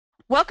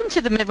Welcome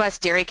to the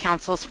Midwest Dairy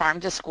Council's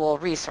Farm to School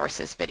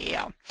Resources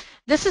video.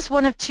 This is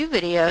one of two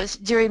videos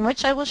during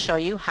which I will show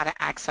you how to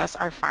access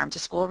our Farm to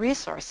School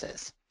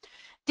resources.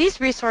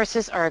 These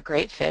resources are a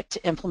great fit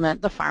to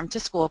implement the Farm to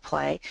School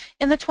play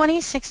in the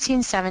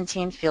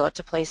 2016-17 Feel It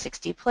to Play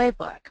 60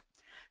 playbook.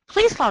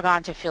 Please log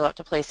on to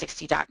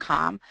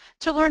feelittoplay60.com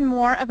to learn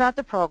more about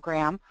the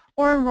program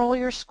or enroll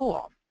your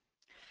school.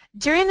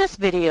 During this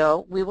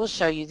video, we will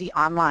show you the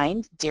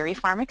online dairy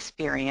farm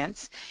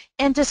experience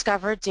and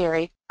Discover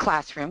Dairy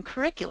classroom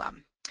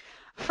curriculum.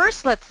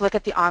 First, let's look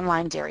at the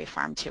online dairy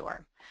farm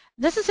tour.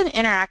 This is an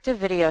interactive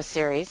video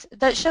series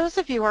that shows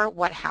the viewer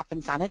what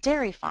happens on a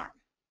dairy farm.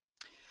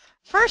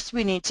 First,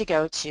 we need to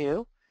go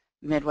to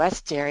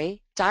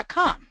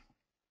midwestdairy.com.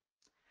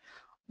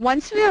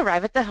 Once we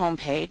arrive at the home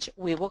page,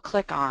 we will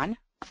click on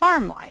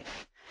Farm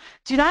Life.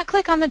 Do not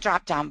click on the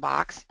drop-down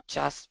box,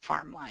 just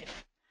Farm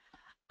Life.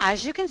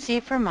 As you can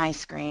see from my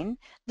screen,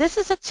 this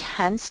is a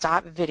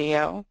 10-stop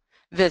video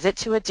visit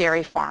to a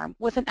dairy farm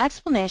with an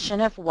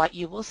explanation of what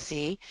you will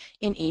see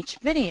in each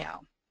video.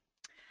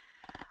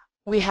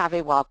 We have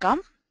a welcome,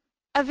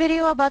 a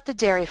video about the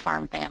dairy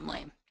farm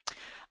family,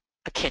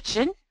 a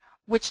kitchen,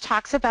 which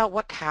talks about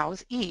what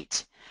cows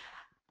eat,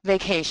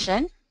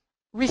 vacation,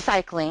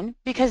 recycling,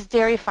 because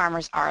dairy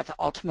farmers are the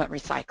ultimate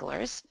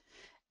recyclers,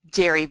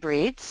 dairy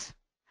breeds,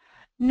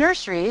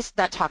 nurseries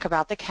that talk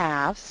about the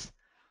calves,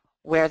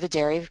 where the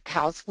dairy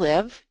cows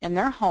live in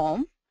their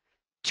home,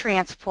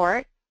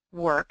 transport,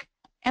 work,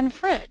 and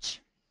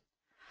fridge.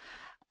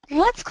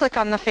 Let's click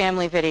on the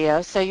family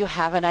video so you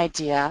have an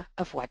idea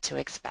of what to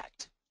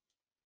expect.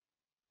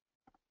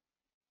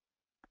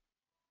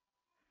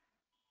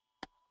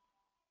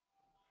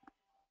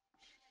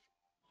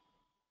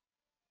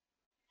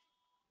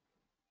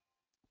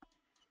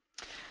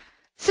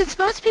 Since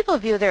most people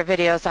view their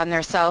videos on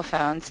their cell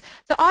phones,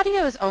 the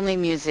audio is only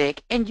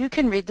music and you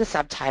can read the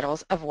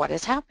subtitles of what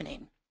is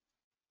happening.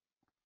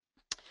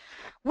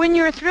 When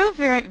you're through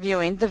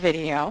viewing the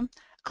video,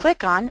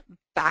 click on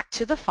Back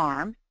to the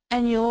Farm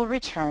and you will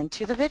return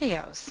to the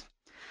videos.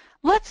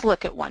 Let's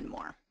look at one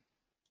more.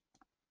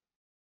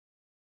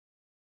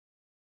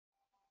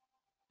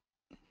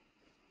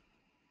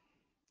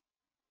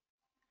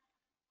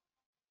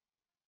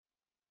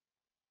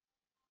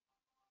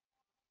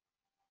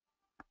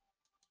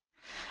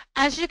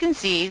 As you can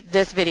see,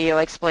 this video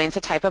explains the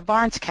type of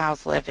barns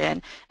cows live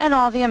in and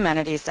all the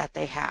amenities that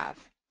they have.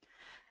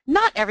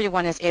 Not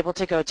everyone is able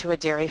to go to a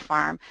dairy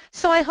farm,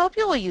 so I hope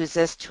you will use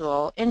this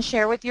tool and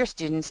share with your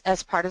students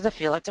as part of the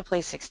Feel It to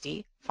Play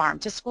 60 Farm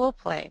to School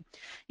play.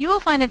 You will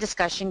find a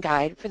discussion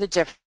guide for the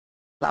different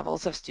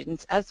levels of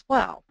students as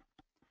well.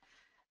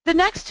 The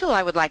next tool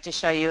I would like to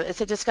show you is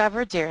the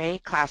Discover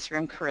Dairy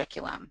classroom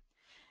curriculum.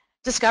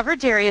 Discover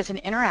Dairy is an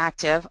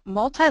interactive,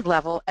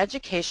 multi-level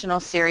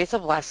educational series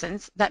of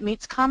lessons that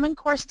meets Common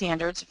Core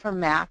standards for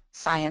math,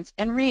 science,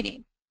 and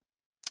reading.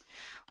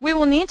 We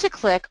will need to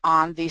click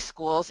on the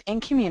Schools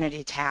and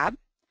Community tab,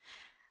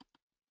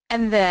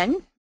 and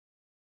then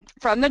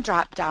from the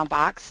drop-down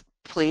box,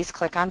 please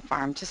click on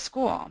Farm to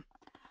School.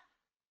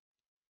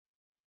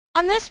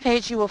 On this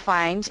page, you will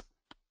find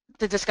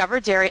the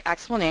Discover Dairy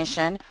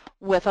explanation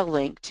with a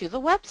link to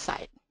the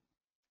website.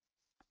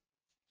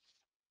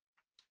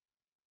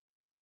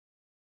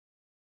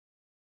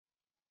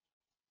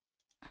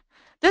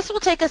 This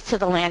will take us to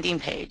the landing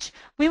page.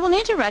 We will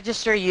need to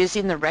register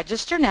using the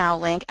Register Now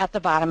link at the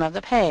bottom of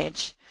the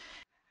page.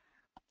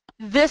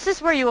 This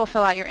is where you will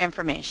fill out your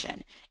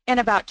information. In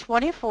about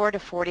 24 to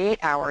 48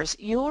 hours,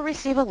 you will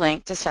receive a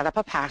link to set up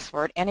a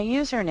password and a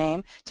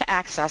username to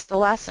access the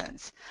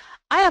lessons.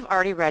 I have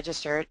already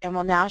registered and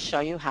will now show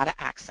you how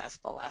to access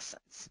the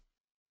lessons.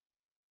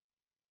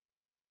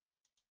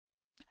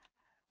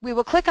 We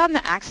will click on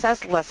the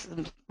Access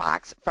Lessons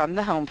box from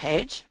the home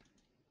page.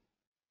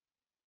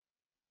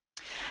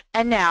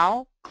 And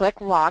now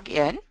click Log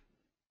In,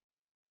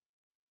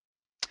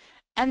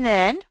 and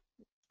then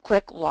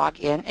click Log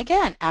In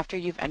again after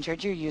you've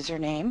entered your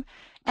username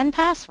and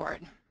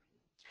password.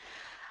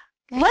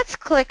 Let's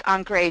click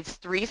on grades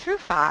 3 through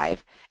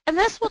 5, and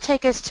this will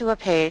take us to a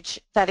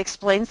page that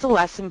explains the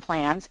lesson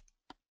plans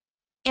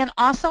and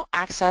also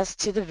access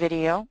to the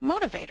video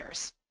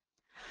motivators.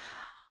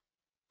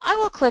 I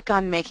will click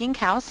on Making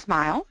Cows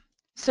Smile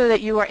so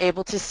that you are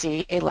able to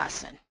see a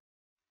lesson.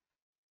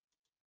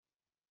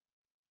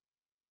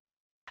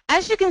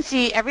 As you can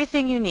see,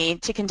 everything you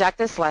need to conduct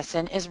this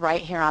lesson is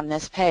right here on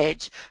this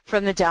page,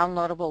 from the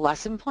downloadable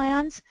lesson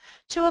plans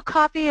to a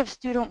copy of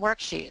student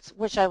worksheets,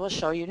 which I will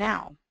show you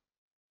now.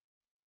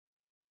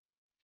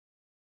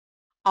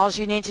 All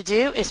you need to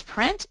do is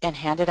print and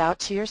hand it out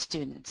to your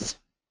students.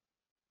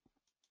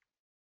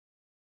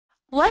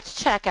 Let's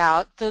check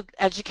out the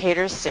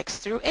Educators 6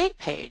 through 8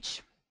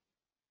 page.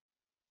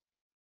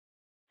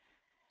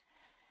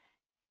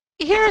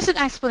 Here is an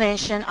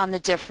explanation on the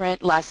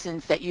different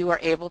lessons that you are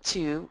able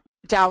to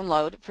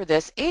download for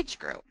this age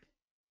group.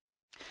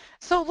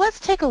 So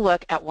let's take a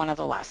look at one of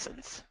the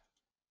lessons.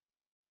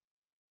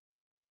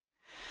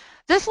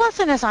 This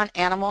lesson is on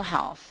animal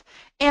health,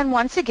 And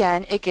once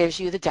again, it gives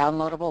you the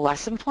downloadable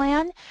lesson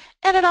plan,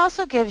 and it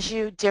also gives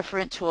you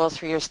different tools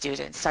for your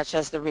students, such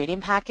as the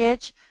reading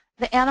package,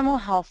 the animal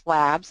health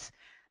labs,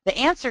 the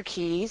answer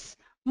keys,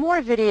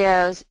 more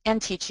videos,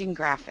 and teaching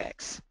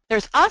graphics.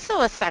 There's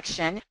also a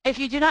section, if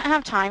you do not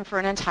have time for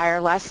an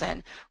entire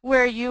lesson,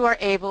 where you are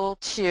able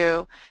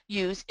to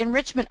use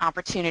enrichment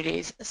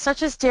opportunities,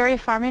 such as dairy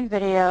farming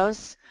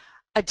videos,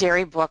 a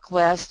dairy book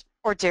list,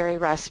 or dairy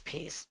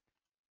recipes.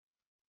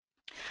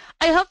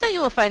 I hope that you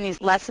will find these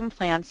lesson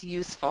plans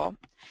useful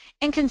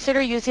and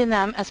consider using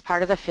them as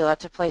part of the Feel It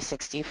to Play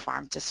 60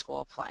 Farm to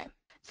School Play.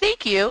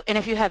 Thank you, and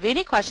if you have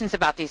any questions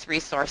about these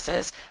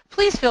resources,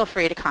 please feel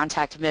free to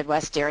contact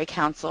Midwest Dairy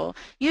Council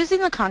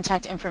using the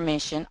contact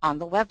information on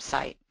the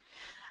website.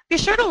 Be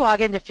sure to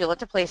log into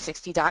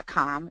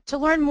feelittoplay60.com to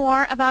learn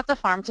more about the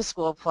Farm to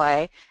School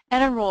Play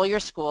and enroll your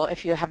school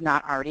if you have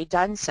not already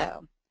done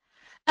so.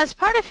 As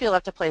part of Feel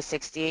It to Play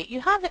 60, you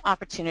have the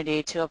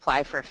opportunity to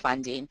apply for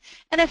funding,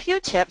 and a few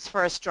tips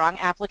for a strong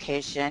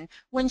application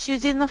when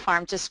choosing the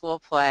Farm to School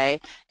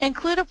Play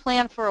include a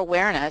plan for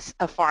awareness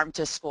of Farm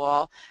to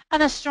School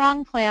and a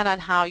strong plan on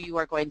how you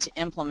are going to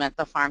implement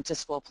the Farm to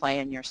School Play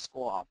in your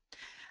school.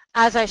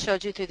 As I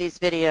showed you through these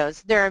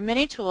videos, there are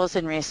many tools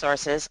and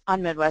resources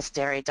on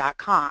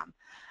MidwestDairy.com.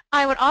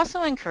 I would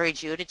also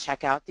encourage you to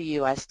check out the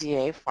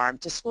USDA Farm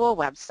to School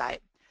website.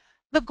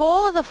 The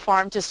goal of the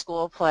Farm to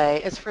School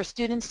Play is for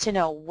students to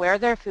know where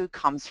their food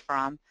comes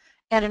from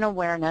and an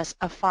awareness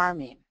of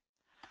farming.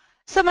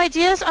 Some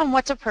ideas on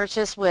what to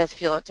purchase with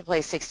Feel It to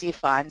Play 60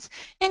 funds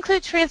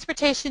include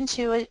transportation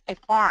to a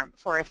farm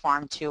for a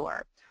farm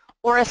tour,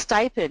 or a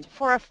stipend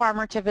for a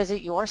farmer to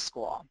visit your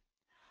school.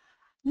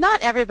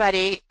 Not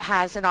everybody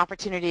has an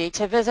opportunity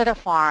to visit a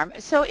farm,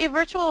 so a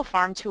virtual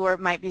farm tour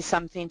might be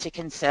something to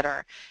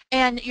consider,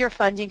 and your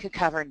funding could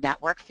cover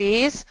network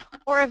fees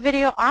or a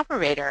video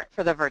operator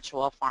for the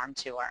virtual farm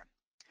tour.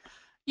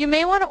 You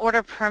may want to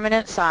order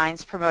permanent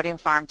signs promoting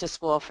Farm to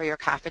School for your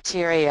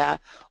cafeteria,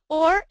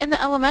 or in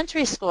the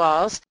elementary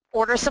schools,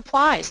 order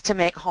supplies to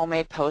make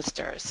homemade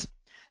posters.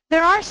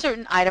 There are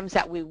certain items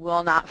that we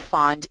will not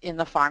fund in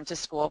the Farm to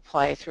School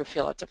Play through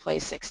Feel It to Play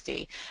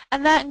 60,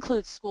 and that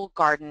includes school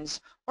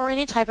gardens or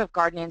any type of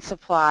gardening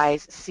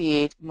supplies,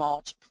 seed,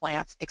 mulch,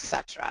 plants,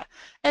 etc.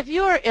 If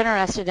you are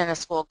interested in a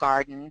school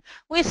garden,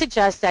 we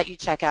suggest that you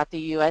check out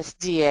the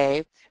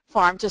USDA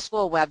Farm to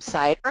School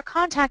website or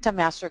contact a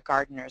Master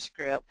Gardeners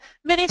group.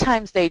 Many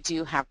times they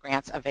do have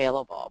grants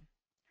available.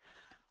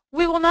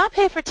 We will not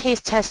pay for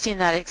taste testing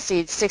that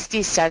exceeds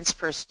 60 cents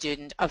per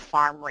student of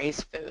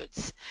farm-raised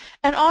foods,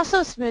 and also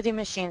smoothie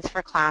machines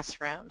for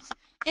classrooms.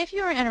 If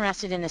you are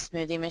interested in a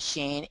smoothie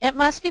machine, it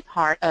must be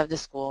part of the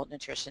school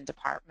nutrition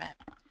department.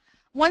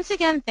 Once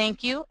again,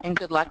 thank you and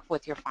good luck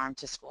with your Farm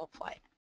to School Play.